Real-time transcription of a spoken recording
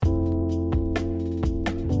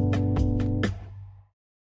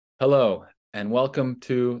Hello, and welcome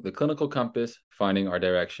to the Clinical Compass, Finding Our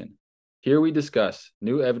Direction. Here we discuss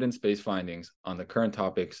new evidence-based findings on the current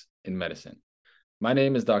topics in medicine. My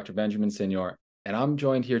name is Dr. Benjamin Senior, and I'm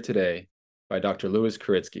joined here today by Dr. Louis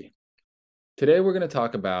Kuritsky. Today, we're going to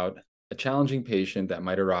talk about a challenging patient that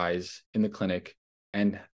might arise in the clinic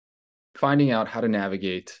and finding out how to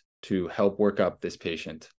navigate to help work up this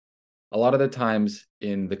patient. A lot of the times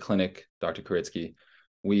in the clinic, Dr. Kuritsky,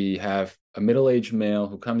 we have a middle-aged male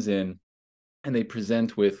who comes in and they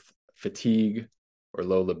present with fatigue or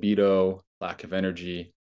low libido, lack of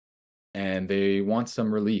energy, and they want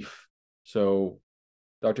some relief. So,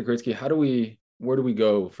 Dr. Kuritsky, where do we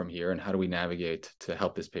go from here and how do we navigate to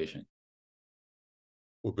help this patient?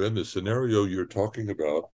 Well, Ben, the scenario you're talking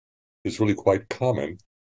about is really quite common.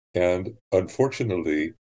 And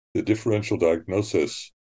unfortunately, the differential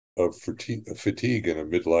diagnosis of fatigue in a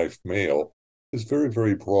midlife male is very,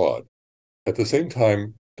 very broad. At the same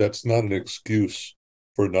time, that's not an excuse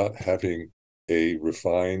for not having a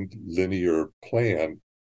refined linear plan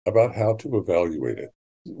about how to evaluate it.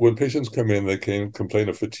 When patients come in, they can complain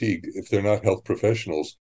of fatigue. If they're not health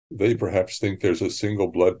professionals, they perhaps think there's a single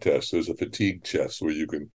blood test, there's a fatigue test where you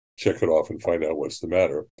can check it off and find out what's the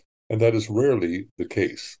matter. And that is rarely the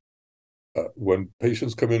case. When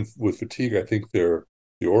patients come in with fatigue, I think the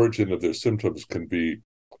origin of their symptoms can be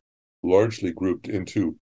largely grouped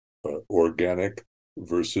into organic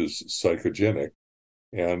versus psychogenic.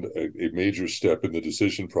 And a major step in the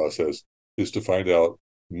decision process is to find out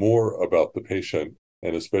more about the patient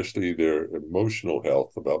and especially their emotional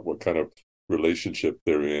health, about what kind of relationship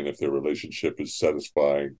they're in, if their relationship is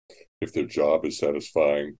satisfying, if their job is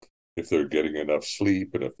satisfying, if they're getting enough sleep,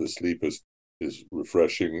 and if the sleep is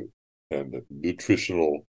refreshing and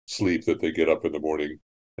nutritional sleep that they get up in the morning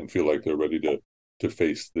and feel like they're ready to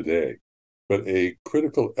face the day. But a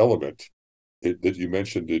critical element that you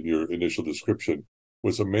mentioned in your initial description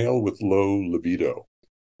was a male with low libido.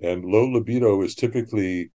 And low libido is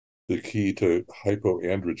typically the key to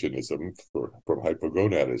hypoandrogenism from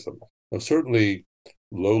hypogonadism. Now, certainly,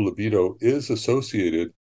 low libido is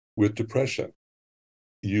associated with depression.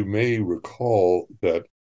 You may recall that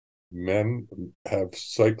men have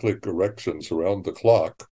cyclic erections around the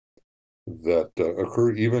clock that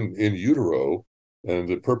occur even in utero. And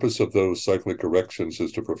the purpose of those cyclic erections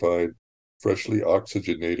is to provide freshly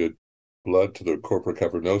oxygenated blood to the corpora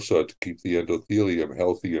cavernosa to keep the endothelium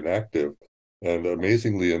healthy and active. And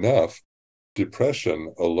amazingly enough,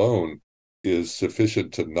 depression alone is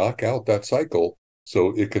sufficient to knock out that cycle,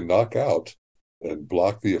 so it can knock out and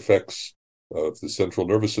block the effects of the central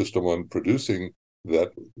nervous system on producing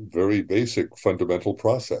that very basic fundamental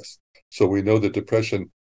process. So we know that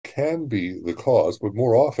depression can be the cause, but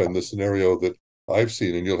more often the scenario that I've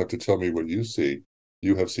seen, and you'll have to tell me what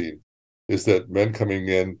you have seen, is that men coming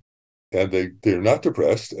in and they're not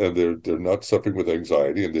depressed and they're not suffering with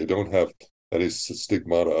anxiety and they don't have any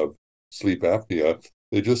stigmata of sleep apnea.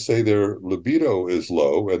 They just say their libido is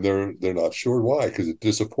low and they're not sure why, because it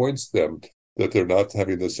disappoints them that they're not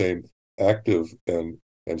having the same active and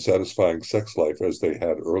satisfying sex life as they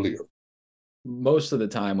had earlier. Most of the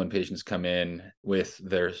time when patients come in with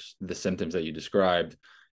the symptoms that you described,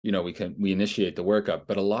 we initiate the workup,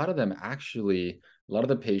 but a lot of them actually, a lot of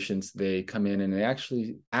the patients, they come in and they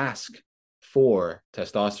actually ask for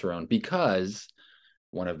testosterone because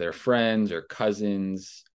one of their friends or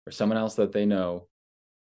cousins or someone else that they know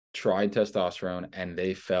tried testosterone and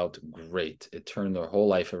they felt great. It turned their whole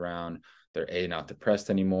life around. They're not depressed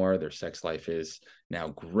anymore. Their sex life is now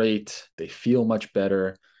great. They feel much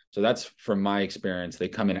better. So that's from my experience. They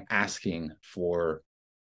come in asking for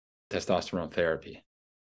testosterone therapy.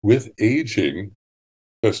 With aging,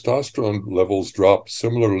 testosterone levels drop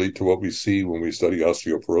similarly to what we see when we study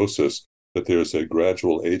osteoporosis, that there's a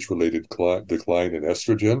gradual age-related decline in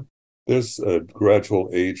estrogen. There's a gradual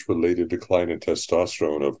age-related decline in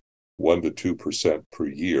testosterone of 1 to 2% per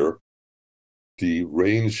year. The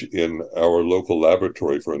range in our local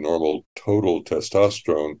laboratory for a normal total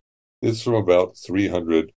testosterone is from about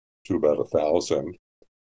 300 to about 1,000.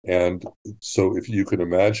 And so if you can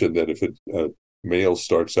imagine that if a male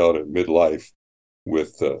starts out at midlife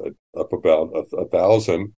with up about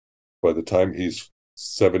 1,000, by the time he's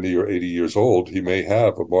 70 or 80 years old, he may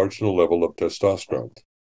have a marginal level of testosterone.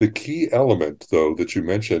 The key element, though, that you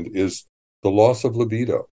mentioned is the loss of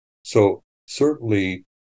libido. So certainly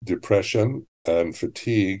depression and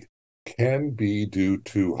fatigue can be due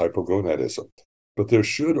to hypogonadism, but there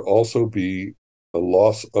should also be a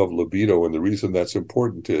loss of libido. And the reason that's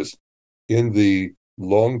important is in the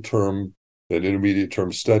long-term and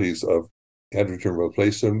intermediate-term studies of androgen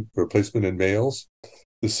replacement in males,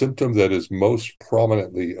 the symptom that is most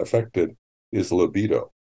prominently affected is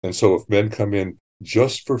libido. And so if men come in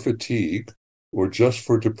just for fatigue or just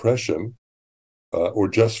for depression or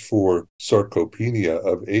just for sarcopenia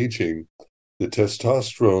of aging, the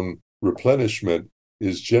testosterone replenishment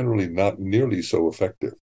is generally not nearly so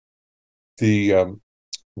effective. The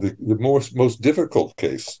most difficult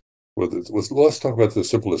case let's talk about the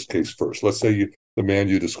simplest case first. Let's say the man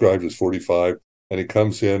you described is 45 and he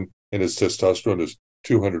comes in and his testosterone is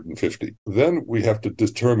 250. Then we have to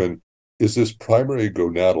determine, is this primary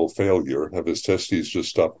gonadal failure? Have his testes just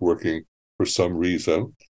stopped working for some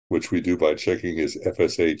reason, which we do by checking his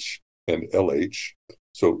FSH and LH.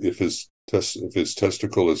 So if his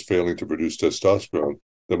testicle is failing to produce testosterone,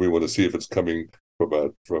 then we want to see if it's coming from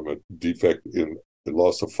a defect in the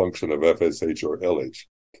loss of function of FSH or LH.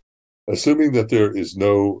 Assuming that there is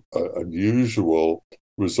no unusual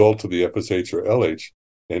result to the FSH or LH,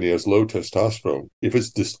 and he has low testosterone, if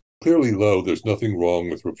it's clearly low, there's nothing wrong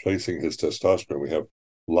with replacing his testosterone. We have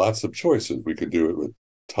lots of choices. We could do it with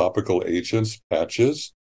topical agents,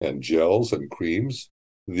 patches, and gels and creams.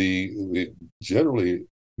 The generally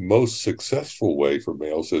most successful way for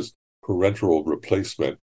males is parenteral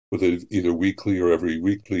replacement with either weekly or every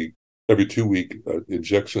 2-week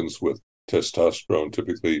injections with testosterone.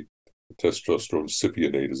 Typically, testosterone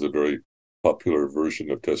cypionate is a very popular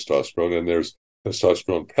version of testosterone, and there's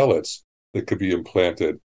testosterone pellets that could be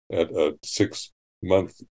implanted at a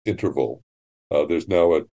 6-month interval. There's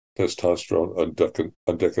now a testosterone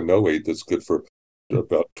undecanoate that's good for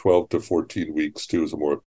about 12 to 14 weeks too, as a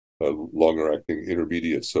more longer-acting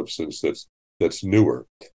intermediate substance that's newer.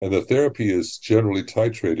 And the therapy is generally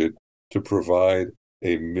titrated to provide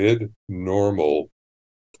a mid-normal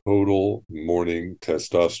total morning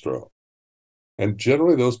testosterone. And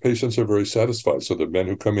generally, those patients are very satisfied. So the men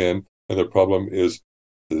who come in and their problem is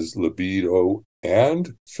libido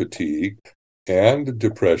and fatigue and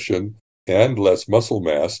depression and less muscle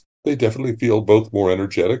mass, they definitely feel both more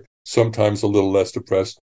energetic, sometimes a little less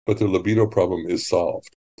depressed, but their libido problem is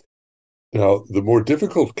solved. Now, the more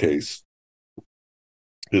difficult case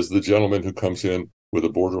is the gentleman who comes in with a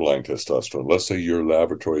borderline testosterone. Let's say your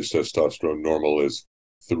laboratory testosterone normal is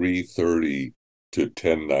 330 to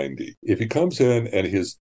 1090. If he comes in and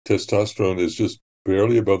his testosterone is just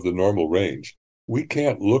barely above the normal range, we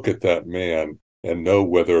can't look at that man and know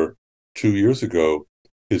whether 2 years ago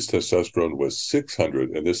his testosterone was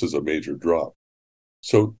 600 and this is a major drop.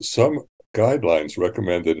 So some guidelines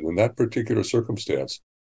recommend that in that particular circumstance,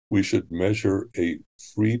 we should measure a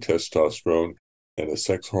free testosterone and a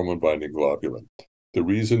sex hormone binding globulin. The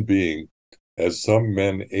reason being, as some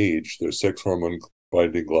men age, their sex hormone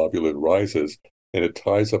binding globulin rises and it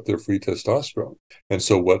ties up their free testosterone. And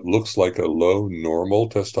so what looks like a low normal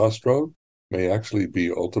testosterone may actually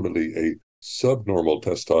be ultimately a subnormal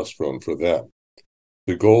testosterone for them.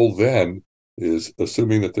 The goal then is,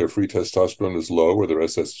 assuming that their free testosterone is low or their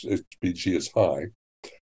SSHBG is high,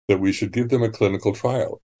 that we should give them a clinical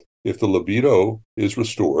trial. If the libido is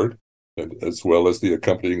restored, and as well as the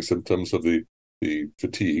accompanying symptoms of the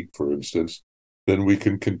fatigue, for instance, then we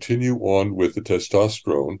can continue on with the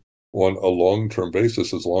testosterone on a long-term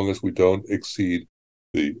basis, as long as we don't exceed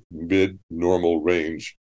the mid-normal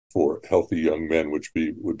range for healthy young men, which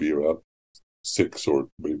would be about 6 or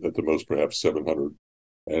at the most perhaps 700.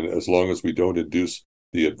 And as long as we don't induce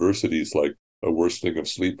the adversities like a worsening of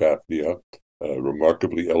sleep apnea,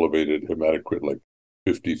 remarkably elevated hematocrit like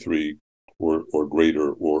 53 or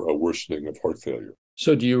greater, or a worsening of heart failure.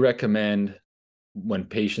 So do you recommend, when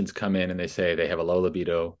patients come in and they say they have a low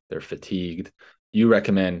libido, they're fatigued, you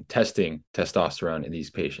recommend testing testosterone in these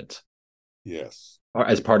patients? Yes. Or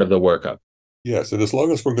as part of the workup? Yes, and as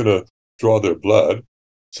long as we're going to draw their blood,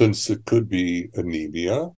 since it could be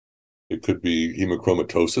anemia, it could be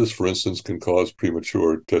hemochromatosis, for instance, can cause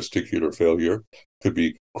premature testicular failure, could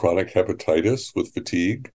be chronic hepatitis with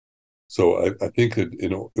fatigue. So I think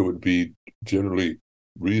it would be generally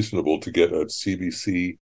reasonable to get a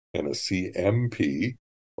CBC and a CMP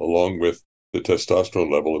along with the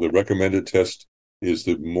testosterone level. And the recommended test is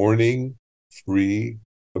the morning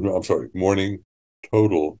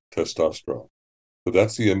total testosterone. So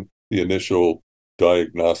that's the initial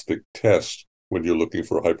diagnostic test when you're looking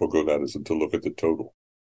for hypogonadism, to look at the total.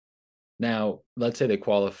 Now, let's say they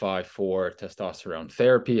qualify for testosterone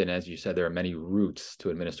therapy, and as you said, there are many routes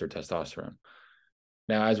to administer testosterone.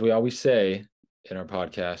 Now, as we always say in our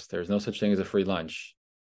podcast, there's no such thing as a free lunch.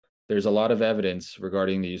 There's a lot of evidence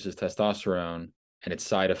regarding the use of testosterone and its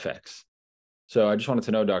side effects. So I just wanted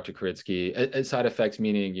to know, Dr. Koritsky, side effects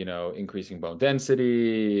meaning, increasing bone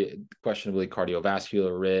density, questionably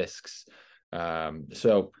cardiovascular risks.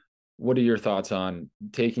 So what are your thoughts on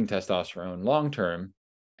taking testosterone long term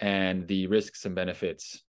and the risks and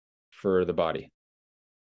benefits for the body?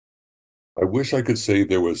 I wish I could say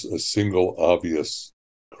there was a single obvious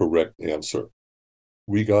correct answer.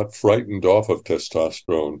 We got frightened off of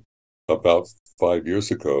testosterone about 5 years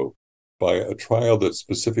ago by a trial that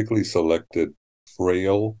specifically selected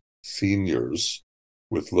frail seniors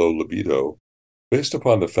with low libido, based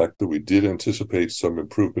upon the fact that we did anticipate some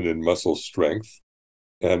improvement in muscle strength,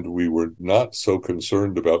 and we were not so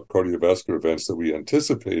concerned about cardiovascular events that we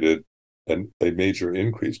anticipated a major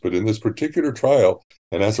increase. But in this particular trial,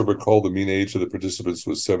 and as I recall, the mean age of the participants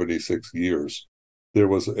was 76 years, there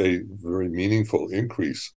was a very meaningful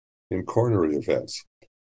increase in coronary events.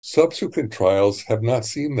 Subsequent trials have not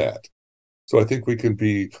seen that. So I think we can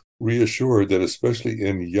be reassured that, especially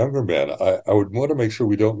in younger men, I would want to make sure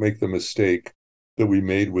we don't make the mistake that we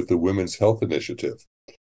made with the Women's Health Initiative.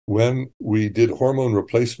 When we did hormone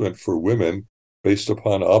replacement for women based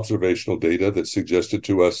upon observational data that suggested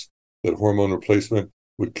to us that hormone replacement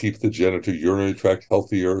would keep the genitourinary tract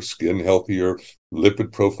healthier, skin healthier,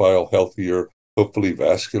 lipid profile healthier, hopefully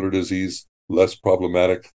vascular disease less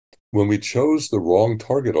problematic. When we chose the wrong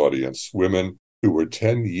target audience, women who were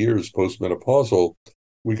 10 years postmenopausal,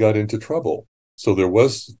 we got into trouble. So there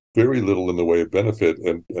was very little in the way of benefit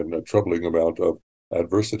and a troubling amount of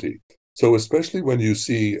adversity. So especially when you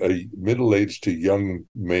see a middle-aged to young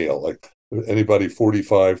male, like anybody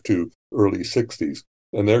 45 to early 60s,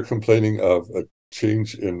 and they're complaining of a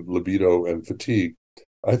change in libido and fatigue,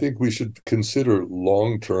 I think we should consider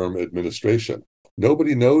long-term administration.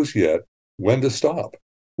 Nobody knows yet when to stop,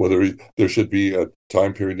 whether there should be a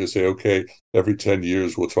time period to say, okay, every 10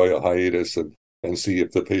 years we'll try a hiatus and see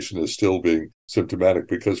if the patient is still being symptomatic.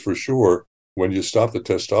 Because for sure, when you stop the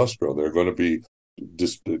testosterone, there are going to be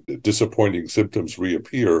disappointing symptoms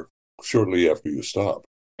reappear shortly after you stop.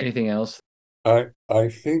 Anything else? I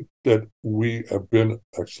think that we have been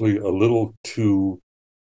actually a little too,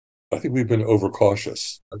 I think we've been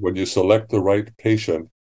overcautious. When you select the right patient,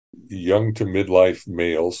 young to midlife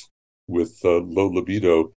males with low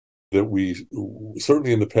libido, that we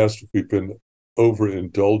certainly in the past, we've been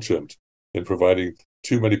overindulgent in providing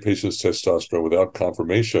too many patients testosterone without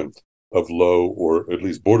confirmation of low or at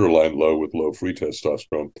least borderline low with low free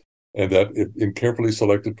testosterone. And that in carefully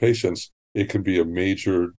selected patients, it can be a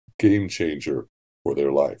major game changer for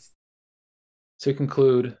their life. To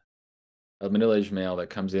conclude, a middle-aged male that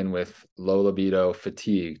comes in with low libido,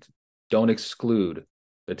 fatigued, don't exclude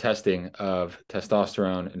the testing of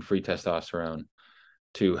testosterone and free testosterone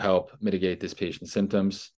to help mitigate this patient's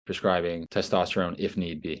symptoms, prescribing testosterone if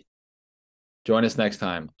need be. Join us next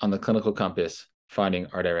time on the Clinical Compass, Finding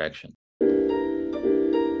Our Direction.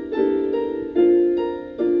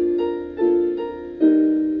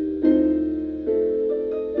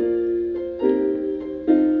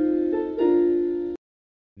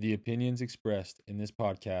 The opinions expressed in this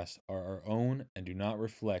podcast are our own and do not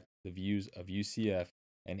reflect the views of UCF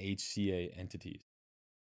and HCA entities.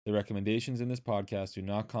 The recommendations in this podcast do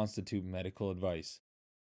not constitute medical advice.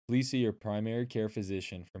 Please see your primary care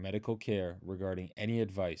physician for medical care regarding any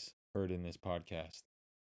advice heard in this podcast.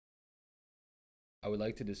 I would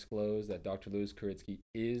like to disclose that Dr. Louis Kuritsky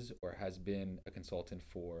is or has been a consultant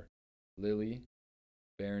for Lilly,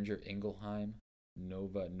 Boehringer Ingelheim,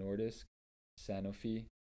 Novo Nordisk, Sanofi,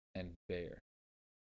 and Bayer.